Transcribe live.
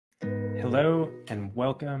Hello and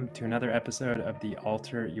welcome to another episode of the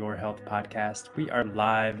Alter Your Health podcast. We are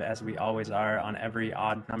live as we always are on every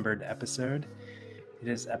odd numbered episode. It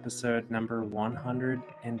is episode number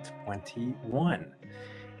 121.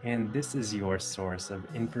 And this is your source of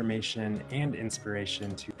information and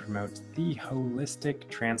inspiration to promote the holistic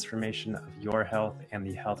transformation of your health and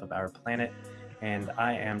the health of our planet. And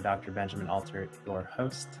I am Dr. Benjamin Alter, your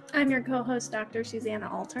host. I'm your co-host, Dr. Susanna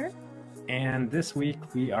Alter. And this week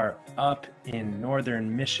we are up in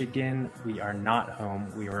northern Michigan. We are not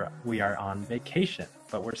home. We are on vacation,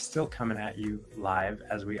 but we're still coming at you live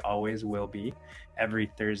as we always will be every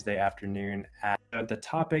Thursday afternoon. The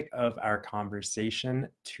topic of our conversation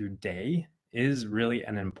today is really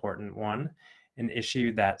an important one, an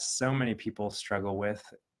issue that so many people struggle with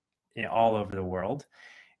all over the world.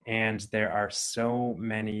 And there are so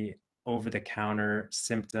many over-the-counter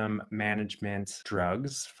symptom management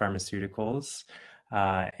drugs, pharmaceuticals,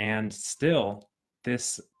 and still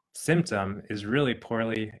this symptom is really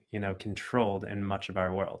poorly, controlled in much of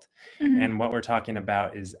our world. Mm-hmm. And what we're talking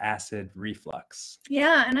about is acid reflux.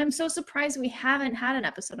 Yeah, and I'm so surprised we haven't had an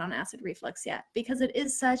episode on acid reflux yet, because it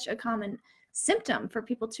is such a common symptom for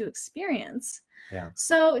people to experience. Yeah.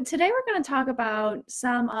 So today we're going to talk about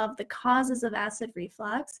some of the causes of acid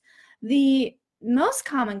reflux, the most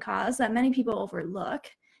common cause that many people overlook,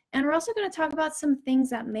 and we're also going to talk about some things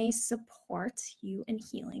that may support you in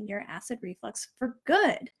healing your acid reflux for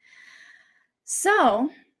good. So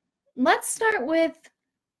let's start with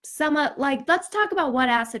let's talk about what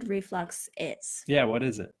acid reflux is. Yeah, what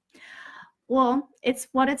is it? Well, it's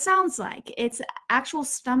what it sounds like. It's actual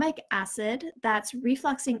stomach acid that's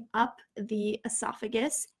refluxing up the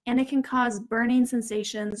esophagus, and it can cause burning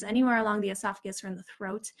sensations anywhere along the esophagus or in the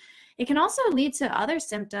throat. It can also lead to other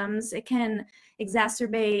symptoms. It can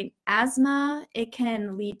exacerbate asthma. It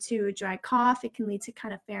can lead to a dry cough. It can lead to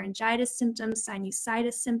kind of pharyngitis symptoms,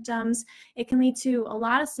 sinusitis symptoms. It can lead to a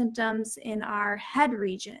lot of symptoms in our head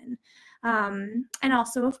region, and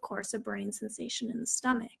also, of course, a burning sensation in the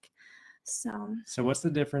stomach. So what's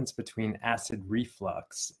the difference between acid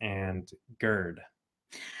reflux and GERD?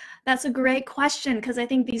 That's a great question, because I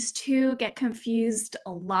think these two get confused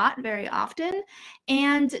a lot very often.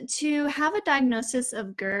 And to have a diagnosis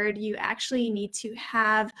of GERD, you actually need to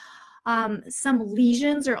have some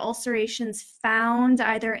lesions or ulcerations found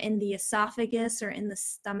either in the esophagus or in the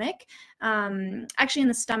stomach. Actually, in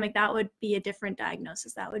the stomach, that would be a different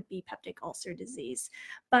diagnosis. That would be peptic ulcer disease.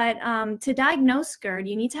 But to diagnose GERD,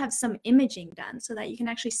 you need to have some imaging done so that you can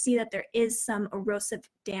actually see that there is some erosive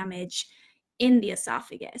damage in the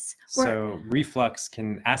esophagus. So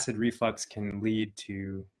acid reflux can lead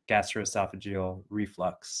to gastroesophageal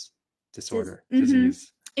reflux disorder,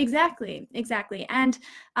 disease. Exactly. And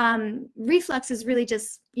reflux is really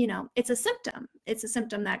just, it's a symptom. It's a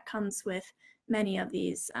symptom that comes with many of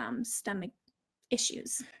these stomach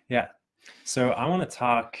issues. Yeah. So I want to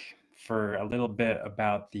talk for a little bit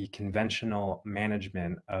about the conventional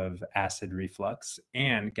management of acid reflux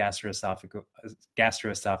and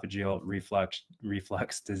gastroesophageal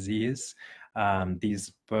reflux disease.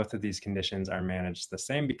 Both of these conditions are managed the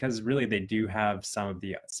same because really they do have some of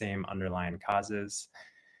the same underlying causes.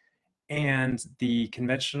 And the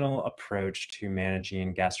conventional approach to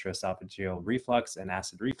managing gastroesophageal reflux and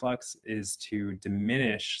acid reflux is to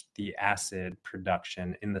diminish the acid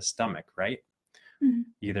production in the stomach, right? Mm-hmm.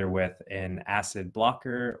 Either with an acid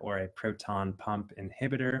blocker or a proton pump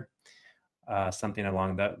inhibitor, something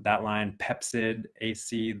along that line. Pepcid,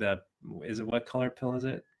 AC, what color pill is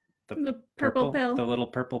it? The purple pill. The little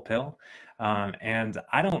purple pill. And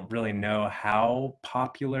I don't really know how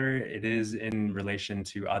popular it is in relation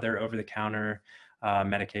to other over-the-counter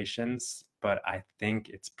medications, but I think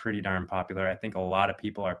it's pretty darn popular. I think a lot of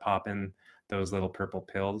people are popping those little purple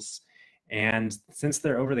pills. And since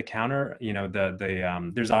they're over-the-counter,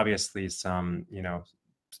 there's obviously some,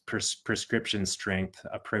 prescription strength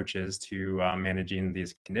approaches to managing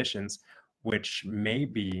these conditions, which may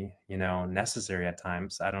be, necessary at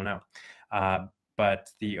times. I don't know. But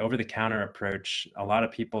the over-the-counter approach, a lot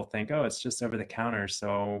of people think, oh, it's just over-the-counter,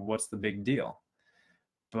 so what's the big deal?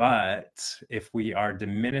 But if we are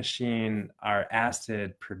diminishing our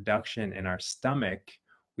acid production in our stomach,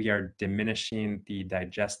 we are diminishing the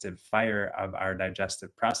digestive fire of our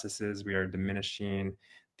digestive processes. We are diminishing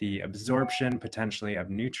the absorption potentially of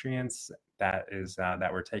nutrients that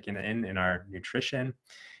we're taking in our nutrition.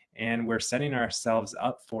 And we're setting ourselves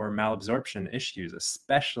up for malabsorption issues,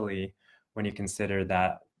 especially when you consider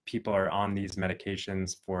that people are on these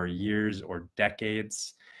medications for years or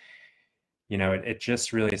decades. it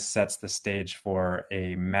just really sets the stage for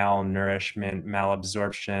a malnourishment,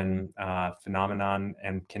 malabsorption phenomenon,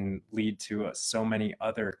 and can lead to so many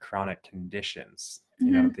other chronic conditions.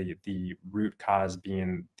 The root cause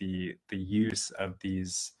being the use of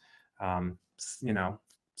these,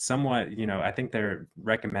 somewhat, I think they're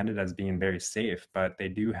recommended as being very safe, but they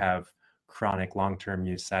do have chronic long-term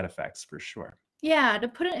use side effects for sure. Yeah, to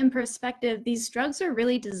put it in perspective, these drugs are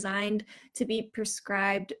really designed to be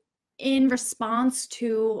prescribed in response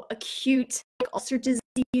to acute ulcer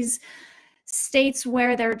disease, states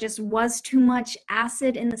where there just was too much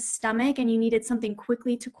acid in the stomach and you needed something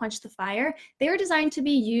quickly to quench the fire. They were designed to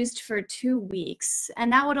be used for 2 weeks,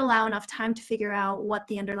 and that would allow enough time to figure out what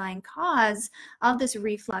the underlying cause of this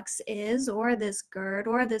reflux is, or this GERD,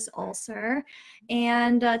 or this ulcer,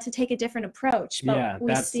 and to take a different approach. But yeah,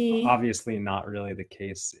 that's obviously not really the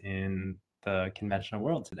case in the conventional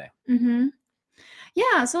world today.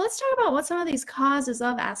 Yeah, so let's talk about what some of these causes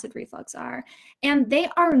of acid reflux are. And they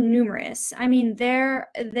are numerous. I mean, there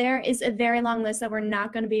is a very long list that we're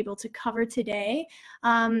not going to be able to cover today.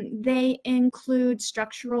 They include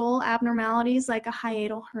structural abnormalities like a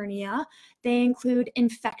hiatal hernia. They include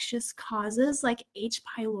infectious causes like H.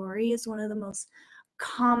 pylori is one of the most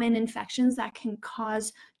common infections that can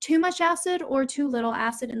cause too much acid or too little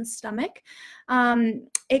acid in the stomach.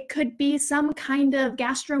 It could be some kind of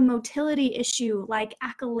gastromotility issue like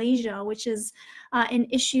achalasia, which is an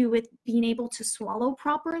issue with being able to swallow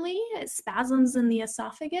properly, spasms in the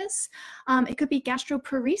esophagus. It could be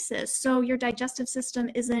gastroparesis, so your digestive system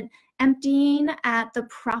isn't emptying at the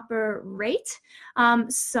proper rate.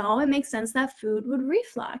 So it makes sense that food would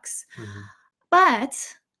reflux.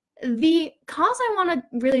 But the cause I want to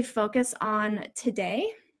really focus on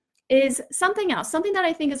today is something else, something that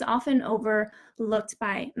I think is often overlooked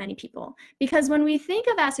by many people. Because when we think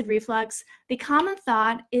of acid reflux, the common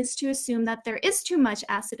thought is to assume that there is too much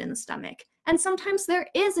acid in the stomach. And sometimes there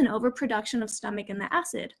is an overproduction of stomach in the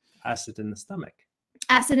acid. Acid in the stomach.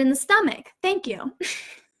 Acid in the stomach. Thank you.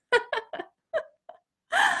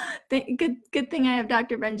 Good thing I have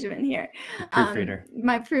Dr. Benjamin here. Proofreader.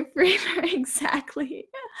 My proofreader, exactly.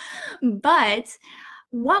 But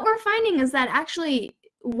what we're finding is that actually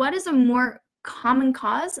what is a more common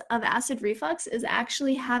cause of acid reflux is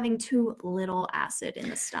actually having too little acid in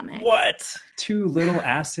the stomach. What? Too little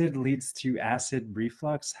acid leads to acid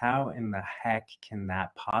reflux? How in the heck can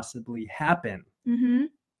that possibly happen?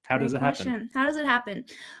 How does it happen? How does it happen?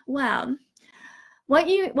 Well, what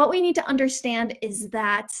we need to understand is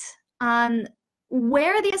that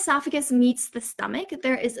where the esophagus meets the stomach,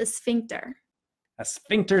 there is a sphincter. A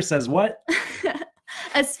sphincter says what?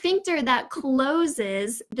 A sphincter that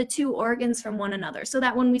closes the two organs from one another, so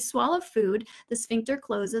that when we swallow food, the sphincter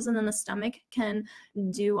closes and then the stomach can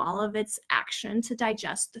do all of its action to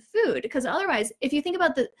digest the food. Because otherwise, if you think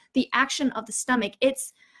about the action of the stomach,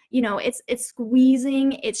 it's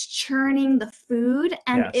squeezing, it's churning the food,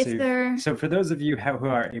 and so for those of you who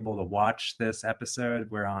are able to watch this episode,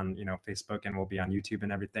 we're on Facebook and we'll be on YouTube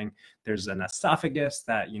and everything. There's an esophagus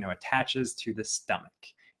that attaches to the stomach,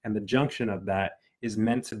 and the junction of that is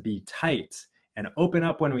meant to be tight and open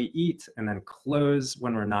up when we eat and then close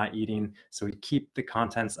when we're not eating, so we keep the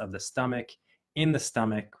contents of the stomach in the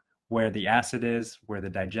stomach where the acid is, where the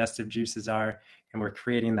digestive juices are, and we're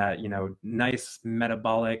creating that nice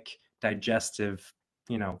metabolic digestive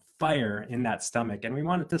fire in that stomach, and we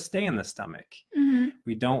want it to stay in the stomach.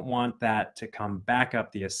 We don't want that to come back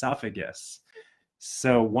up the esophagus.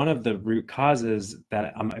 So one of the root causes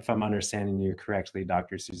that, if I'm understanding you correctly,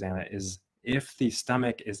 Dr. Susanna, is if the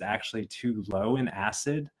stomach is actually too low in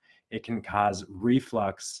acid, it can cause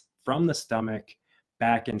reflux from the stomach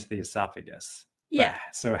back into the esophagus. Yeah.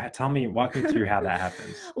 So walk me through how that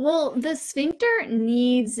happens. Well, the sphincter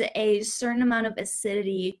needs a certain amount of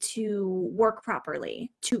acidity to work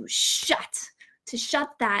properly, to shut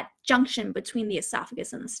that junction between the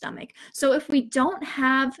esophagus and the stomach. So if we don't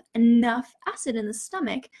have enough acid in the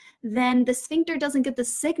stomach, then the sphincter doesn't get the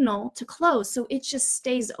signal to close, so it just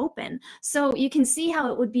stays open. So you can see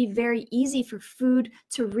how it would be very easy for food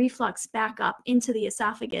to reflux back up into the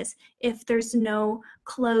esophagus if there's no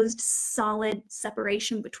closed, solid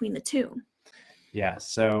separation between the two. Yeah,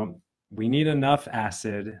 so we need enough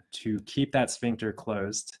acid to keep that sphincter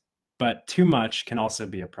closed, but too much can also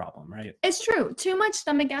be a problem, right? It's true. Too much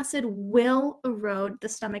stomach acid will erode the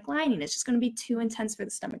stomach lining. It's just going to be too intense for the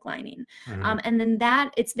stomach lining. And then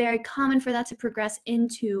it's very common for that to progress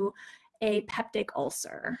into a peptic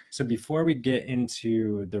ulcer. So before we get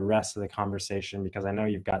into the rest of the conversation, because I know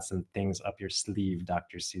you've got some things up your sleeve,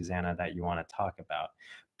 Dr. Susanna, that you want to talk about,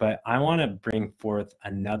 but I want to bring forth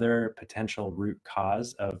another potential root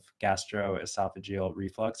cause of gastroesophageal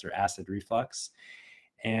reflux or acid reflux.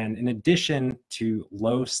 And in addition to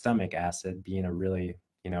low stomach acid being a really,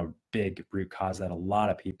 big root cause that a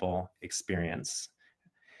lot of people experience,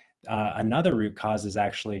 another root cause is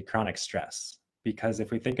actually chronic stress. Because if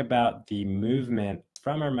we think about the movement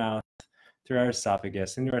from our mouth through our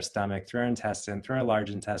esophagus, into our stomach, through our intestine, through our large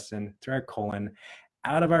intestine, through our colon,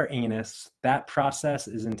 out of our anus, that process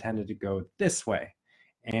is intended to go this way.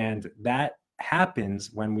 And that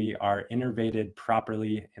happens when we are innervated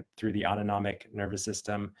properly through the autonomic nervous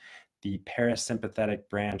system. The parasympathetic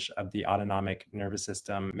branch of the autonomic nervous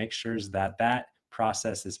system makes sure that that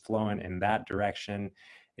process is flowing in that direction.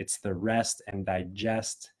 It's the rest and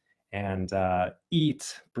digest and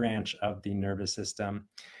eat branch of the nervous system.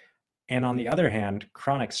 And on the other hand,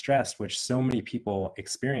 chronic stress, which so many people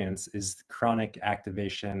experience, is chronic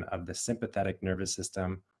activation of the sympathetic nervous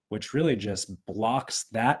system, which really just blocks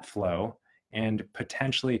that flow and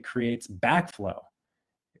potentially creates backflow.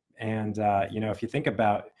 And if you think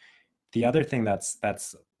about the other thing that's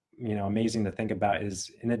amazing to think about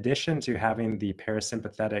is, in addition to having the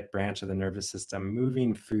parasympathetic branch of the nervous system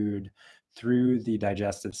moving food through the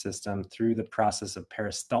digestive system, through the process of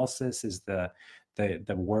peristalsis is the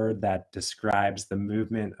word that describes the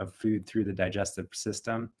movement of food through the digestive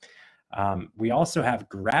system. We also have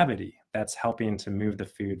gravity that's helping to move the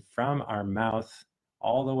food from our mouth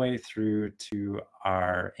all the way through to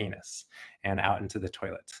our anus and out into the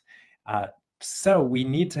toilet. So we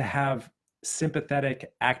need to have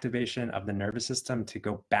sympathetic activation of the nervous system to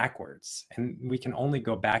go backwards. And we can only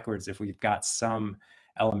go backwards if we've got some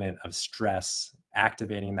element of stress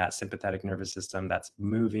activating that sympathetic nervous system that's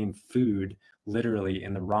moving food literally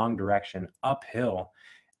in the wrong direction, uphill,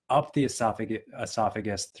 up the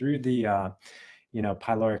esophagus through the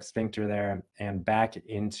pyloric sphincter there and back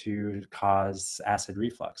into cause acid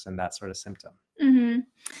reflux and that sort of symptom. Mm-hmm.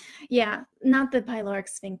 Yeah, not the pyloric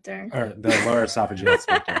sphincter. Or the lower esophageal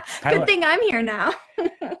sphincter. Good thing I'm here now.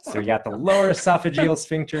 So you got the lower esophageal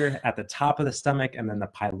sphincter at the top of the stomach, and then the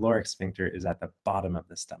pyloric sphincter is at the bottom of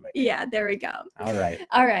the stomach. Yeah, there we go. All right.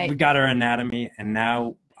 All right. We got our anatomy, and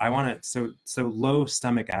now I want to, so low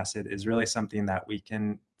stomach acid is really something that we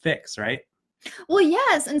can fix, right? Well,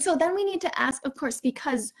 yes. And so then we need to ask, of course,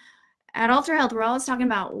 because at Alter Health, we're always talking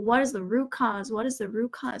about what is the root cause? What is the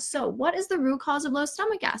root cause? So what is the root cause of low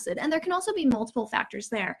stomach acid? And there can also be multiple factors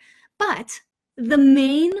there. But the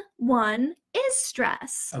main one is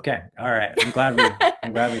stress. Okay. All right. I'm glad we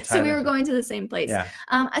tied So we were going to the same place. Yeah.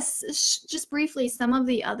 Just briefly, some of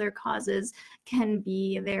the other causes can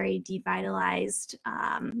be a very devitalized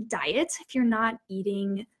diet if you're not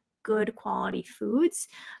eating good quality foods.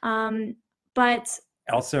 But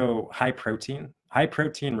also high protein. High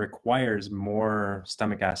protein requires more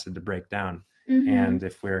stomach acid to break down. mm-hmm. And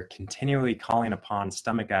if we're continually calling upon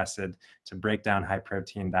stomach acid to break down high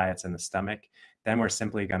protein diets in the stomach, then we're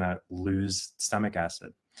simply going to lose stomach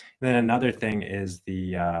acid. And then another thing is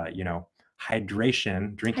the,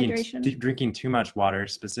 hydration, drinking too much water,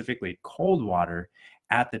 specifically cold water,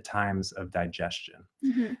 at the times of digestion.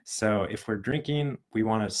 Mm-hmm. So if we're drinking, we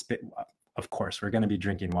want to spit. Of course, we're going to be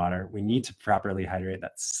drinking water. We need to properly hydrate.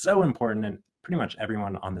 That's so important. And pretty much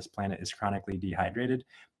everyone on this planet is chronically dehydrated,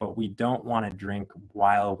 but we don't want to drink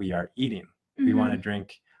while we are eating. Mm-hmm. We want to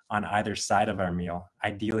drink on either side of our meal,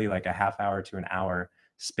 ideally like a half hour to an hour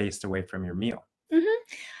spaced away from your meal.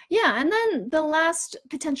 Mm-hmm. Yeah, and then the last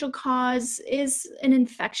potential cause is an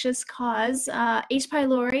infectious cause. H.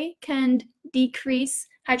 pylori can decrease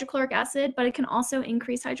hydrochloric acid, but it can also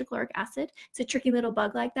increase hydrochloric acid. It's a tricky little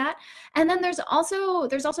bug like that. And then there's also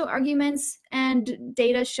arguments and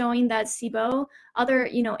data showing that SIBO, other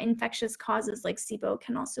infectious causes like SIBO,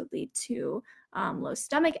 can also lead to low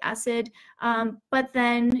stomach acid. But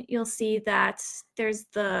then you'll see that there's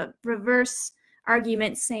the reverse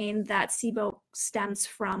argument saying that SIBO stems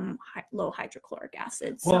from low hydrochloric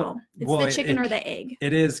acid. So it's the chicken or the egg.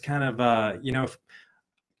 It is kind of,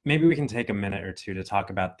 maybe we can take a minute or two to talk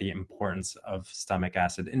about the importance of stomach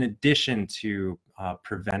acid. In addition to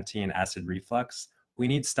preventing acid reflux, we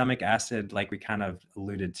need stomach acid, like we kind of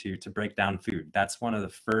alluded to break down food. That's one of the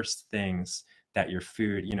first things that your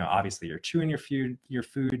food, obviously you're chewing your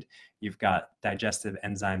food, you've got digestive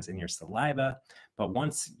enzymes in your saliva, but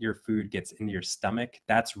once your food gets into your stomach,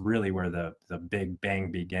 that's really where the big bang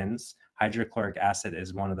begins. Hydrochloric acid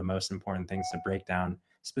is one of the most important things to break down,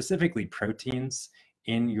 specifically proteins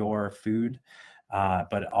in your food.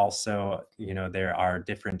 But also, there are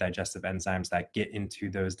different digestive enzymes that get into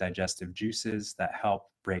those digestive juices that help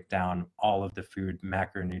break down all of the food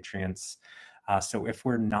macronutrients. So if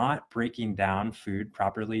we're not breaking down food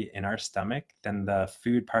properly in our stomach, then the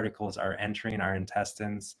food particles are entering our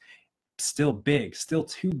intestines, still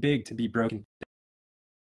too big to be broken,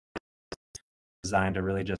 designed to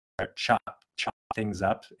really just chop things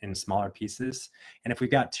up in smaller pieces. And if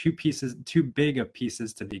we've got too big of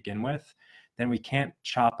pieces to begin with, then we can't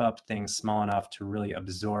chop up things small enough to really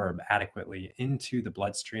absorb adequately into the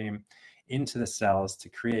bloodstream, into the cells to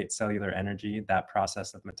create cellular energy, that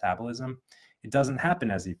process of metabolism. It doesn't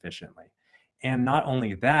happen as efficiently. And not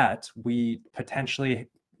only that, we potentially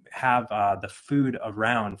have the food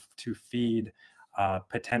around to feed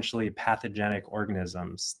potentially pathogenic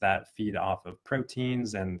organisms that feed off of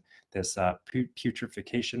proteins, and this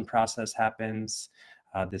putrefaction process happens.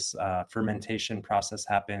 This fermentation process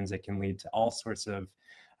happens. It can lead to all sorts of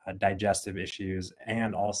digestive issues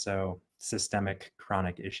and also systemic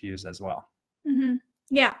chronic issues as well. Mm-hmm.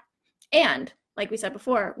 Yeah. And like we said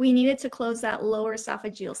before, we needed to close that lower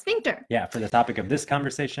esophageal sphincter. Yeah. For the topic of this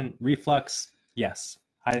conversation, reflux, yes.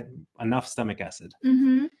 Enough stomach acid.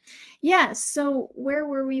 Mm-hmm. Yeah. So where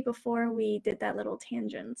were we before we did that little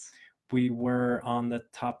tangent? We were on the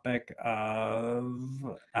topic of,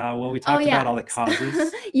 we talked about all the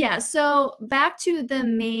causes. Yeah. So back to the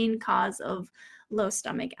main cause of low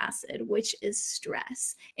stomach acid, which is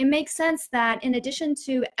stress. It makes sense that in addition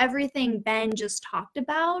to everything Ben just talked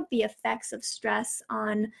about, the effects of stress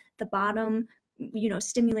on the bottom,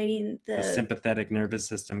 stimulating the sympathetic nervous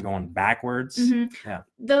system going backwards. Mm-hmm. Yeah.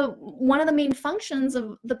 One of the main functions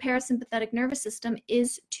of the parasympathetic nervous system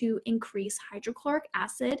is to increase hydrochloric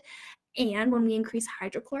acid. And when we increase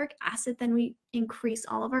hydrochloric acid, then we increase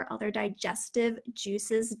all of our other digestive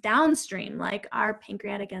juices downstream, like our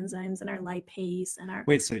pancreatic enzymes and our lipase and our...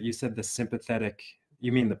 Wait, so you said the sympathetic,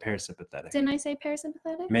 you mean the parasympathetic? Didn't I say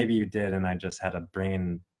parasympathetic? Maybe you did, and I just had a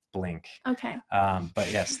brain blink. Okay.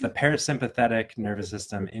 But yes, the parasympathetic nervous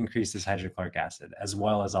system increases hydrochloric acid as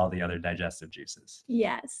well as all the other digestive juices.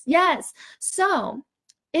 Yes. So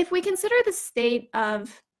if we consider the state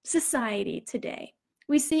of society today,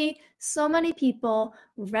 we see so many people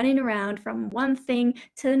running around from one thing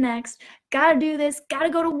to the next. Gotta do this, gotta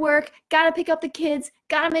go to work, gotta pick up the kids,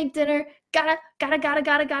 gotta make dinner, gotta,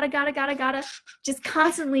 just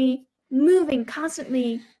constantly moving,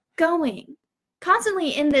 constantly going,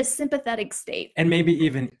 constantly in this sympathetic state. And maybe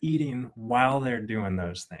even eating while they're doing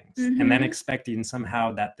those things. Mm-hmm. And then expecting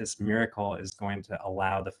somehow that this miracle is going to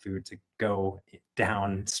allow the food to go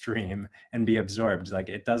downstream and be absorbed. Like,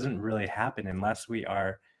 it doesn't really happen unless we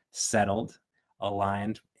are settled,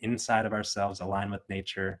 aligned inside of ourselves, aligned with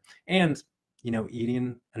nature, and,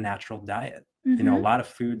 eating a natural diet. Mm-hmm. A lot of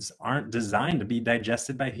foods aren't designed to be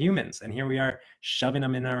digested by humans, and here we are shoving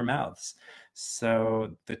them in our mouths.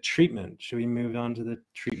 So the treatment, should we move on to the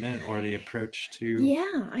treatment or the approach to?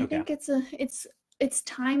 Yeah, I think it's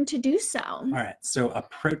time to do so. All right. So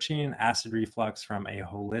approaching acid reflux from a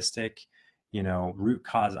holistic, root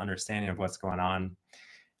cause understanding of what's going on.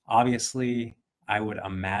 Obviously, I would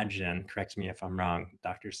imagine, correct me if I'm wrong,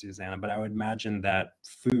 Dr. Susanna, but I would imagine that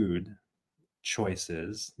food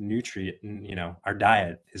choices, our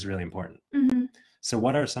diet is really important. Mm-hmm. So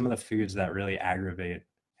what are some of the foods that really aggravate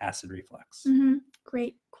acid reflux? Mm-hmm.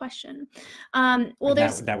 Great question.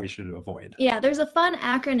 There's that we should avoid. Yeah, there's a fun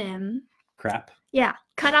acronym. Crap. Yeah,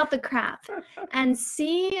 cut out the crap. And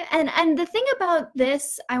the thing about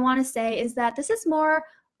this, I want to say, is that this is more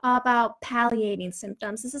about palliating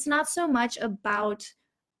symptoms. This is not so much about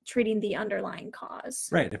treating the underlying cause.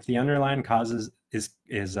 Right. If the underlying cause is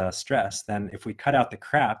stress, then if we cut out the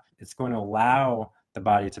crap, it's going to allow the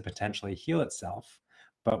body to potentially heal itself.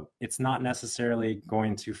 But it's not necessarily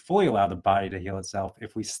going to fully allow the body to heal itself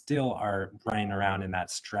if we still are running around in that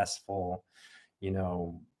stressful,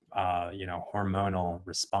 hormonal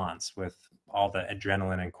response with all the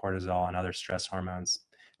adrenaline and cortisol and other stress hormones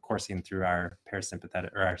coursing through our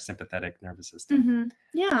parasympathetic or our sympathetic nervous system. Mm-hmm.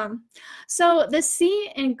 Yeah. So the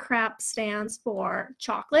C in CRAP stands for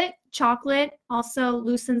chocolate. Chocolate also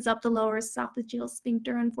loosens up the lower esophageal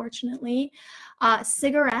sphincter, unfortunately.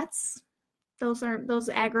 Cigarettes. Those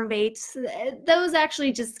actually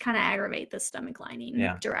just kind of aggravate the stomach lining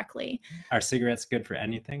directly. Are cigarettes good for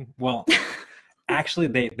anything? Well, actually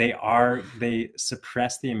they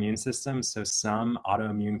suppress the immune system. So some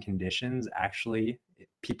autoimmune conditions, actually,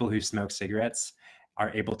 people who smoke cigarettes are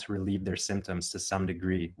able to relieve their symptoms to some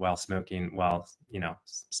degree while smoking,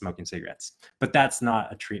 smoking cigarettes. But that's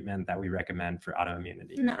not a treatment that we recommend for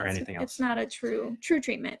autoimmunity or anything else. It's not a true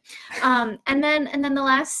treatment. And then the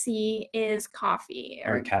last C is coffee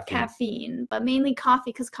or caffeine, but mainly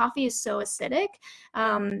coffee, because coffee is so acidic.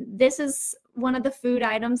 This is one of the food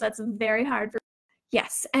items that's very hard for.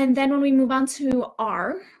 Yes, and then when we move on to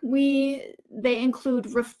R, they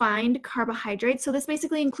include refined carbohydrates. So this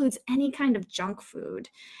basically includes any kind of junk food,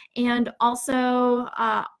 and also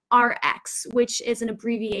RX, which is an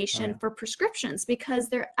abbreviation for prescriptions, because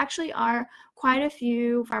there actually are quite a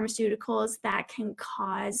few pharmaceuticals that can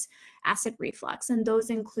cause acid reflux, and those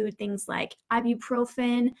include things like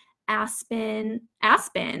ibuprofen, aspirin.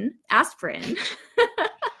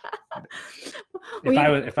 We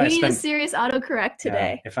need a serious autocorrect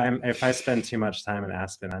today. Yeah, if I spend too much time in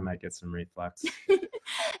aspirin, I might get some reflux.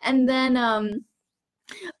 And then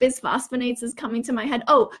bisphosphonates is coming to my head.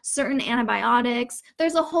 Oh, certain antibiotics.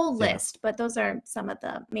 There's a whole list, but those are some of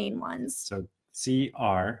the main ones. So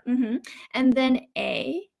CR. And then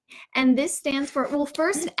A. And this stands for, well,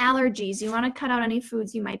 first, allergies. You want to cut out any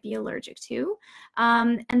foods you might be allergic to.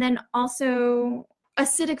 And then also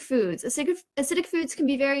acidic foods. Acidic foods can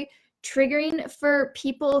be very triggering for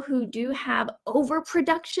people who do have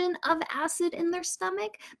overproduction of acid in their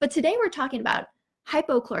stomach. But today we're talking about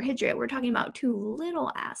hypochlorhydria. We're talking about too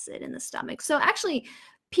little acid in the stomach. So actually,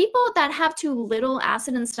 people that have too little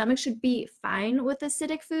acid in the stomach should be fine with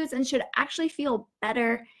acidic foods and should actually feel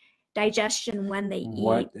better digestion when they eat.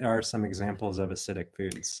 What are some examples of acidic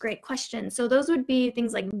foods? Great question. So those would be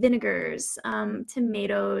things like vinegars,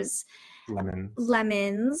 tomatoes,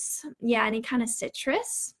 lemons, any kind of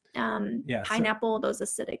citrus, pineapple, those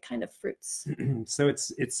acidic kind of fruits. So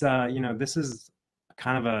it's this is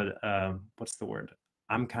kind of a what's the word?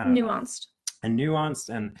 I'm kind of nuanced.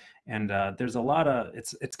 And there's a lot of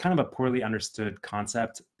it's kind of a poorly understood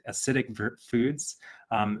concept. Acidic foods,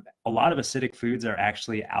 a lot of acidic foods are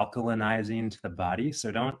actually alkalinizing to the body,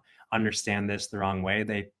 so don't understand this the wrong way.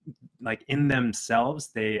 They, like, in themselves,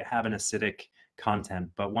 they have an acidic content,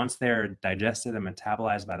 but once they're digested and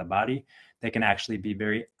metabolized by the body, they can actually be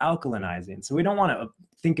very alkalinizing. So we don't want to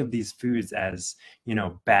think of these foods as,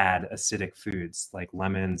 bad acidic foods like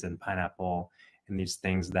lemons and pineapple and these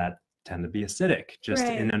things that tend to be acidic just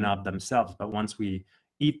in and of themselves. But once we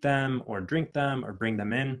eat them or drink them or bring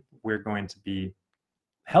them in, we're going to be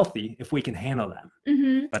healthy if we can handle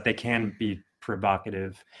them. But they can be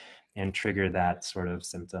provocative and trigger that sort of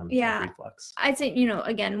symptom of reflux. I'd say,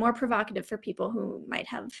 again, more provocative for people who might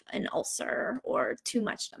have an ulcer or too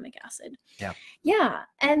much stomach acid. Yeah.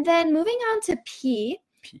 And then moving on to P.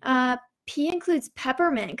 P includes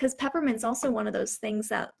peppermint, because peppermint's also one of those things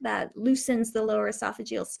that loosens the lower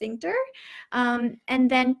esophageal sphincter. And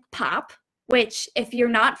then pop, which, if you're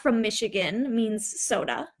not from Michigan, means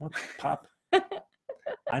soda. What's pop?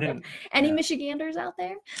 I didn't. Any Michiganders out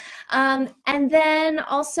there? And then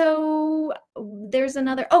also there's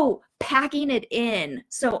another, packing it in.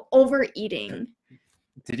 So overeating.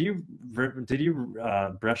 Did you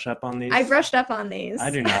brush up on these? I brushed up on these. I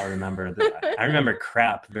do not remember. I remember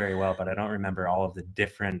crap very well, but I don't remember all of the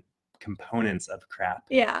different components of crap.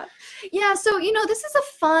 Yeah. So, this is a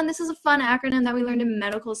fun acronym that we learned in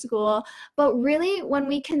medical school. But really, when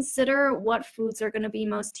we consider what foods are going to be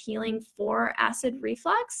most healing for acid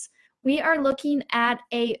reflux, we are looking at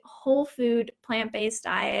a whole food, plant-based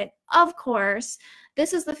diet. Of course,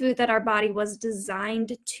 this is the food that our body was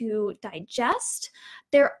designed to digest.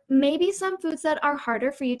 There may be some foods that are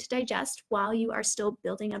harder for you to digest while you are still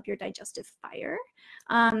building up your digestive fire.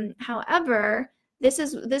 However, this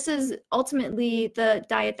is ultimately the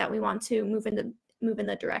diet that we want to move in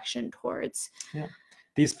the direction towards. Yeah.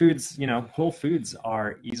 These foods, whole foods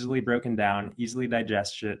are easily broken down, easily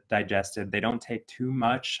digested. They don't take too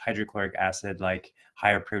much hydrochloric acid like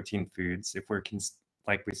higher protein foods.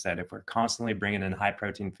 Like we said, if we're constantly bringing in high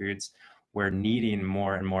protein foods, we're needing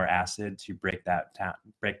more and more acid to break that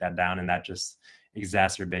down, and that just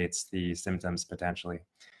exacerbates the symptoms potentially.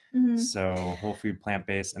 So whole food,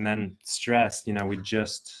 plant-based. And then stress,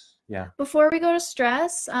 Before we go to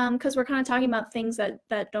stress, because we're kind of talking about things that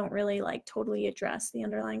don't really totally address the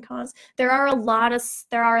underlying cause, there are a lot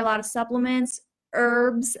of supplements,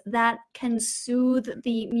 herbs that can soothe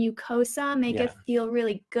the mucosa, make it feel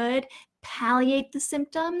really good, palliate the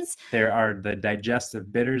symptoms. There are the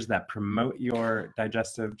digestive bitters that promote your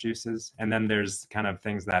digestive juices, and then there's kind of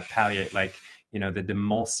things that palliate, like the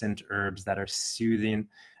demulcent herbs that are soothing.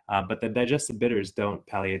 But the digestive bitters don't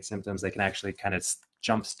palliate symptoms. They can actually kind of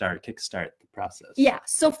kickstart the process. Yeah.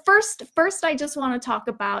 So first, I just want to talk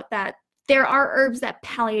about that there are herbs that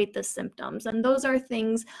palliate the symptoms, and those are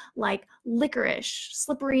things like licorice,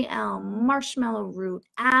 slippery elm, marshmallow root,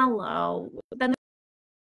 aloe. Then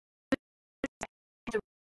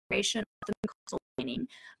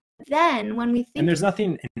then when we think, and there's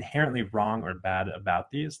nothing inherently wrong or bad about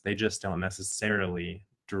these, they just don't necessarily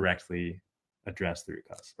directly address the root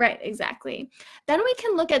cause. Right, exactly. Then we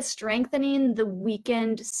can look at strengthening the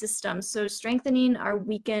weakened system. So strengthening our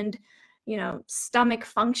weakened, stomach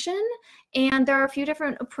function. And there are a few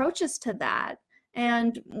different approaches to that.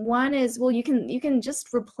 And one is, well, you can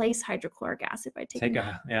just replace hydrochloric acid by taking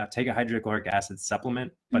take a hydrochloric acid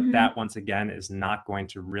supplement, but that once again is not going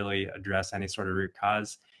to really address any sort of root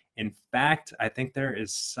cause. In fact, I think there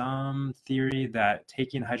is some theory that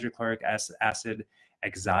taking hydrochloric acid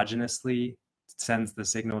exogenously sends the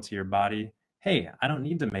signal to your body, hey, I don't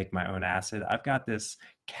need to make my own acid. I've got this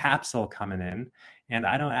capsule coming in, and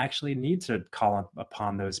I don't actually need to call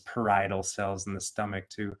upon those parietal cells in the stomach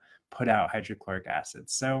to put out hydrochloric acid.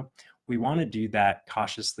 So we want to do that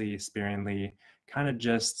cautiously, sparingly, kind of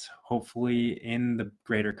just hopefully in the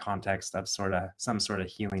greater context of some sort of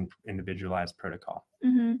healing individualized protocol.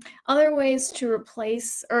 Other ways to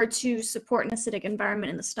replace or to support an acidic environment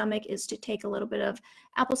in the stomach is to take a little bit of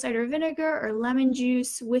apple cider vinegar or lemon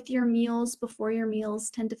juice with your meals, before your meals,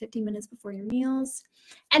 10 to 15 minutes before your meals.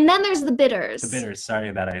 And then there's the bitters. The bitters,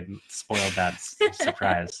 sorry that I spoiled that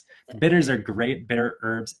surprise. Bitters are great, bitter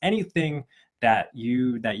herbs. Anything that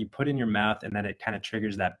you put in your mouth and then it kind of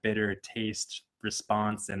triggers that bitter taste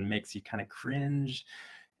response and makes you kind of cringe.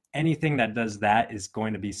 Anything that does that is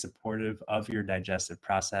going to be supportive of your digestive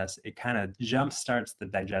process. It kind of jumpstarts the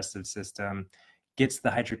digestive system, gets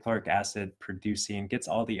the hydrochloric acid producing, gets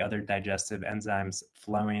all the other digestive enzymes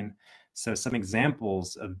flowing. So some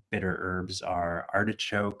examples of bitter herbs are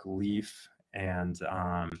artichoke leaf and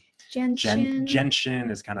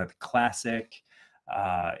gentian is kind of the classic.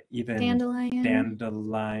 Even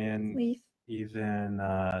dandelion leaf. Even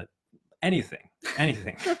anything.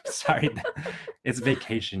 Sorry, it's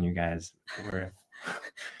vacation, you guys.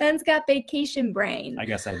 Ben's got vacation brain. I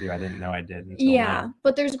guess I do. I didn't know I did.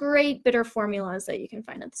 But there's great bitter formulas that you can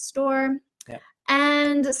find at the store. Yeah.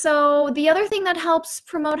 And so the other thing that helps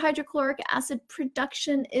promote hydrochloric acid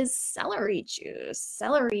production is celery juice.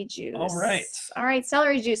 All right,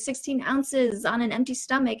 celery juice, 16 ounces on an empty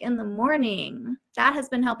stomach in the morning. That has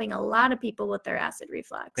been helping a lot of people with their acid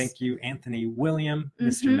reflux. Thank you, Anthony William,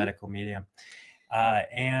 Mr. Medical Media.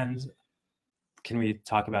 And can we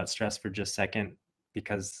talk about stress for just a second?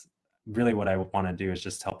 Because really what I want to do is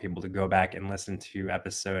just tell people to go back and listen to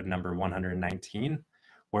episode number 119,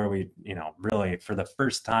 where we, really for the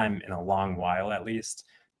first time in a long while, at least,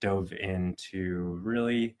 dove into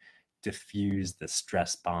really diffuse the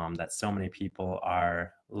stress bomb that so many people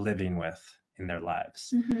are living with in their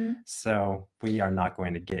lives. So we are not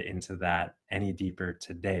going to get into that any deeper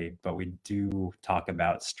today, but we do talk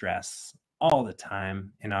about stress all the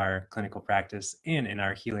time in our clinical practice and in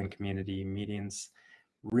our healing community meetings.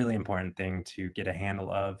 Really important thing to get a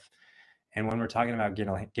handle of. And when we're talking about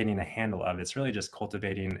getting a handle of, it's really just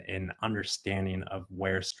cultivating an understanding of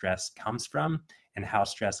where stress comes from and how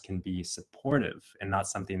stress can be supportive and not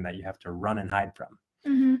something that you have to run and hide from.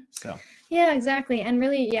 So yeah, exactly. And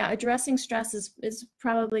really, addressing stress is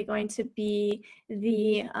probably going to be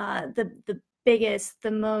the biggest,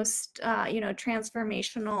 the most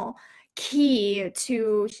transformational key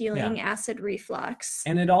to healing acid reflux.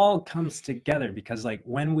 And it all comes together because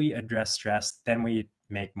when we address stress, then we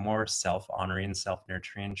make more self-honoring,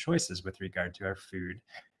 self-nurturing choices with regard to our food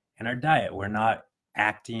and our diet. We're not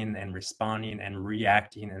acting and responding and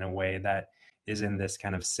reacting in a way that is in this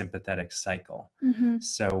kind of sympathetic cycle.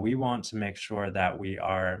 So we want to make sure that we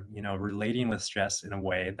are, relating with stress in a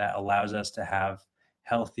way that allows us to have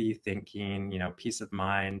healthy thinking, peace of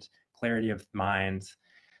mind, clarity of mind,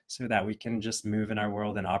 so that we can just move in our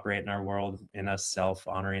world and operate in our world in a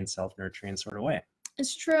self-honoring, self-nurturing sort of way.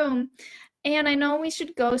 It's true. And I know we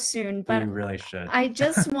should go soon, but we really should. I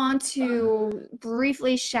just want to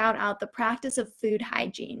briefly shout out the practice of food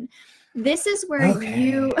hygiene. This is where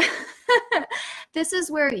this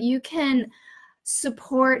is where you can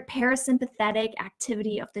support parasympathetic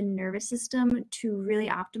activity of the nervous system to really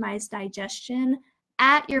optimize digestion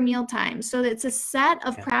at your meal time. So it's a set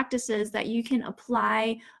of practices that you can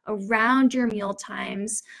apply around your meal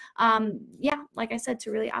times. Like I said,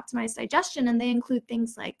 to really optimize digestion. And they include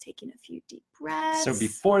things like taking a few deep breaths. So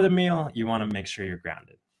before the meal, you want to make sure you're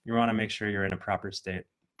grounded. You want to make sure you're in a proper state.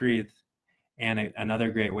 Breathe. And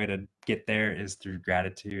another great way to get there is through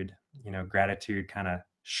gratitude. Gratitude kind of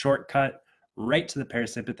shortcut right to the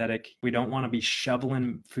parasympathetic. We don't want to be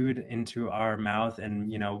shoveling food into our mouth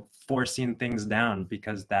and, you know, forcing things down,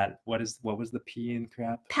 because what was the P in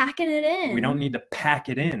crap? Packing it in. We don't need to pack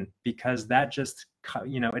it in, because that just,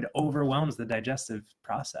 you know, it overwhelms the digestive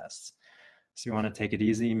process. So you want to take it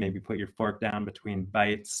easy, maybe put your fork down between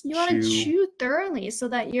bites. You want to chew thoroughly so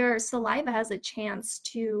that your saliva has a chance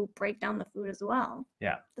to break down the food as well.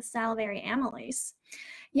 Yeah. The salivary amylase.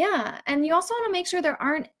 Yeah, and you also want to make sure there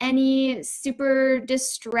aren't any super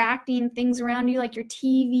distracting things around you, like your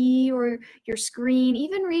TV or your screen.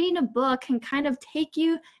 Even reading a book can kind of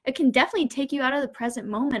it can definitely take you out of the present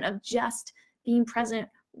moment of just being present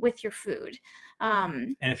with your food.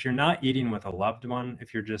 And if you're not eating with a loved one,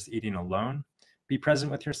 if you're just eating alone, be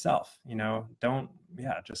present with yourself. You know,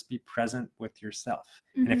 just be present with yourself.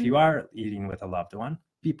 And if you are eating with a loved one,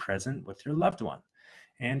 be present with your loved one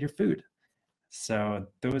and your food. So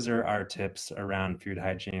those are our tips around food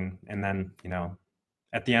hygiene. And then, you know,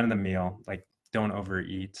 at the end of the meal, like, don't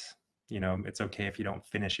overeat. You know, it's okay if you don't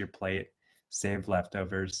finish your plate, save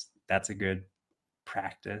leftovers. That's a good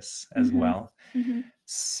practice as well.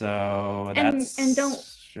 So that's, and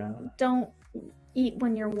don't eat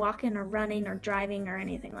when you're walking or running or driving or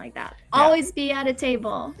anything like that. Yeah. Always be at a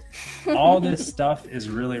table. All this stuff is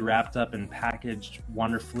really wrapped up and packaged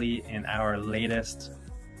wonderfully in our latest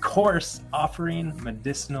course offering,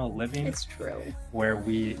 Medicinal Living. It's true. Where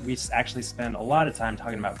we actually spend a lot of time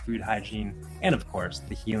talking about food hygiene and, of course,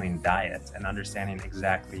 the healing diet, and understanding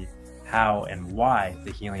exactly how and why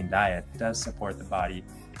the healing diet does support the body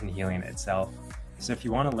in healing itself. So if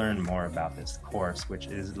you want to learn more about this course, which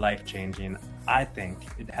is life-changing, I think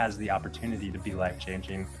it has the opportunity to be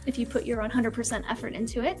life-changing. If you put your 100% effort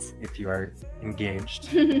into it. If you are engaged.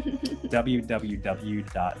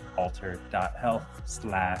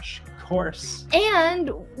 www.alter.health/course.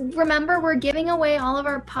 And remember, we're giving away all of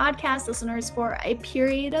our podcast listeners for a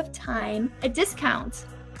period of time a discount.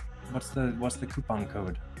 What's the coupon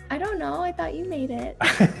code? I don't know. I thought you made it.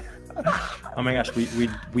 Oh my gosh, we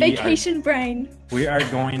vacation brain. We are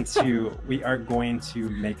going to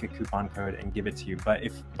make a coupon code and give it to you. But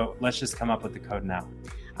let's just come up with the code now.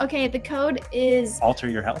 Okay, the code is Alter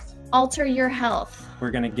Your Health. Alter Your Health.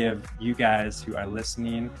 We're gonna give you guys who are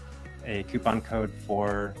listening a coupon code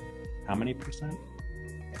for how many percent?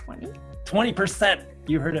 20%.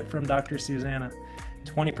 You heard it from Dr. Susanna.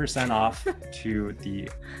 20% off to the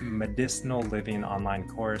Medicinal Living online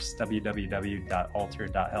course,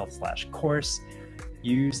 www.alter.health/course.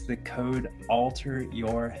 Use the code Alter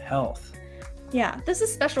Your Health. Yeah, this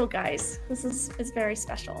is special, guys. This is very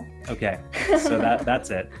special. Okay, so that's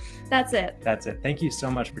it. That's it. That's it. Thank you so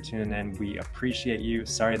much for tuning in. We appreciate you.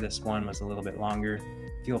 Sorry this one was a little bit longer.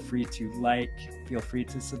 Feel free to feel free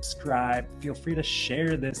to subscribe, feel free to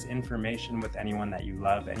share this information with anyone that you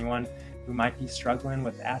love, anyone who might be struggling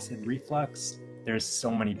with acid reflux. There's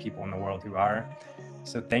so many people in the world who are.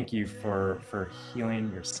 So thank you for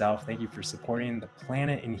healing yourself. Thank you for supporting the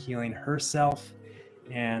planet in healing herself.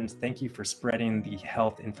 And thank you for spreading the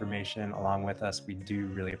health information along with us. We do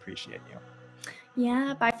really appreciate you.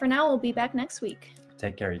 Yeah, bye for now. We'll be back next week.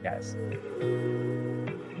 Take care, you guys.